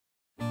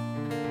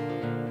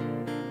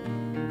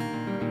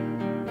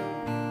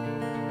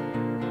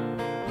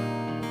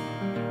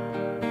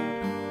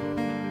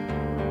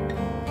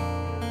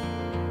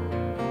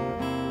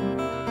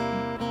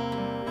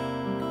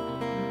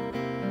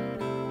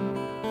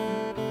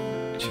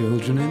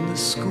Children in the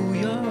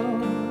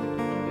schoolyard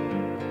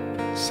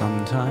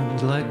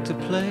sometimes like to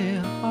play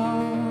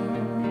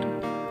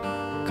hard.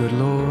 Good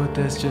Lord,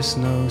 there's just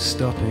no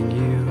stopping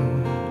you.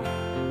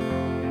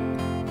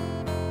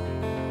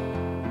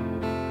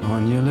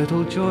 On your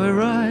little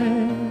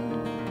joyride,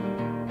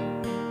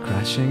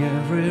 crashing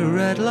every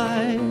red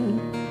light,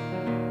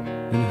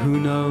 and who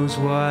knows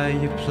why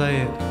you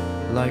play it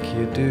like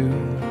you do.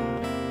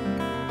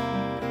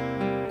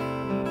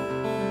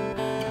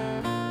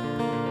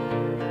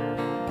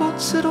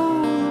 What's it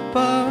all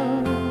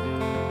about?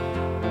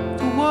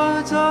 The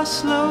words are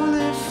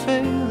slowly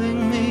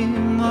failing me.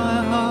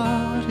 My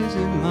heart is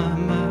in my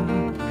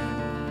mouth.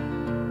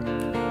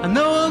 I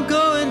know I'm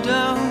going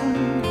down.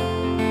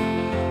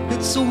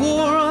 It's a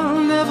war I'll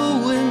never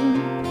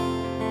win,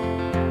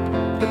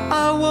 but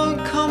I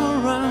won't come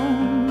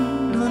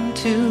around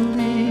until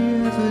the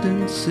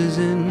evidence is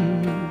in.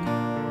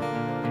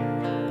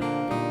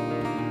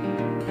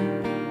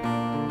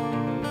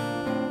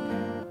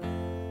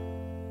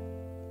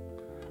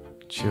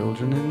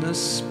 Children in the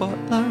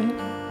spotlight,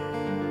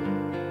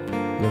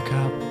 look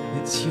out,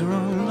 it's your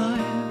own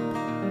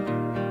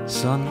life.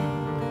 Son,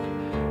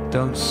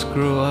 don't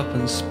screw up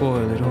and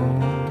spoil it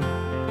all.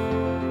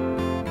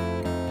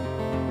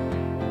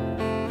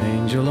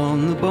 Angel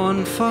on the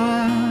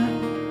bonfire,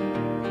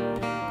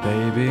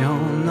 baby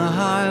on the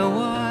high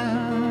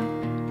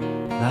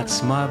wire.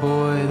 That's my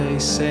boy, they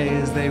say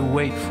as they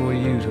wait for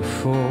you to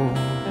fall.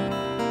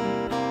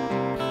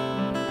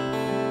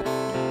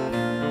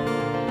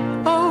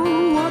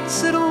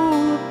 What's it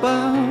all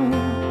about?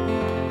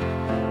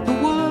 The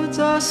words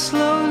are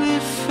slowly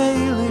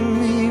failing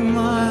me.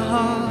 My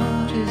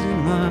heart is in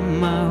my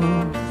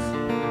mouth.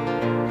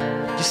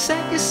 You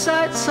set your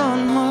sights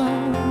on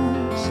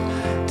Mars,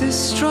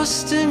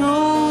 distrusting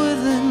all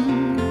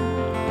within,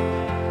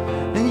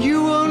 and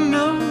you won't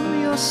know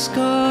your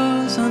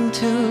scars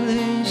until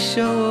they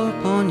show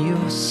up on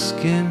your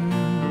skin.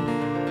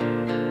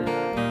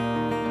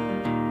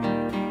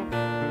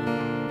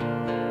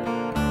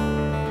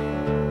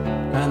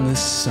 And the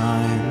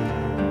sign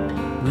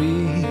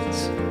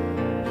reads,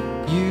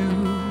 you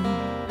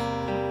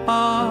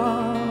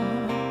are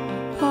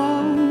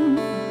home.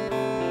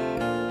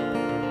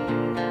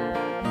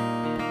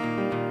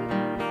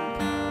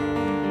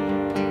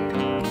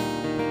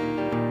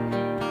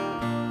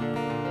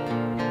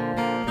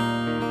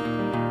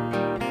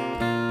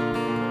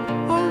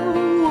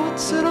 Oh,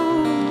 what's it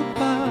all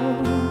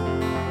about?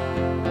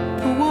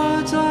 The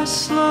words are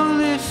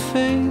slowly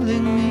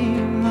failing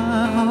me.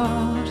 My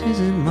heart is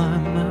in my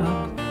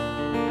mouth.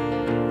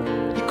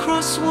 You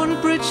cross one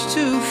bridge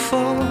too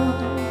far,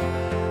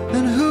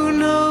 and who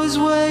knows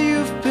where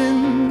you've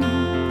been,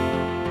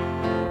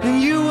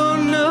 and you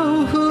won't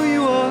know who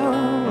you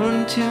are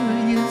until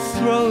you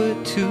throw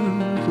it to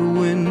the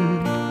wind.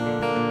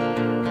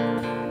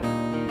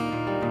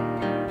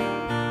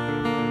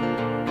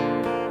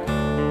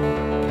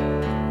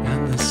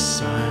 And the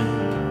sign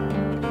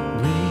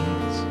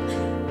reads,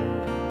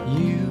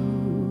 you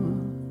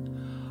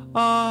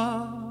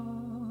are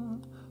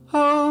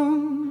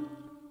home.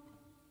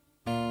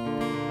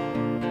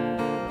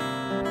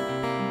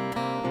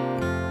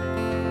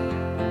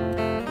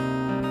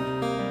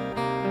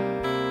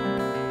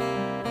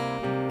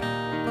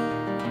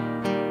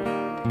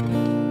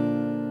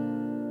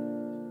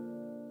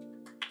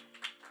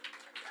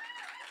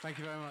 Thank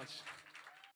you very much.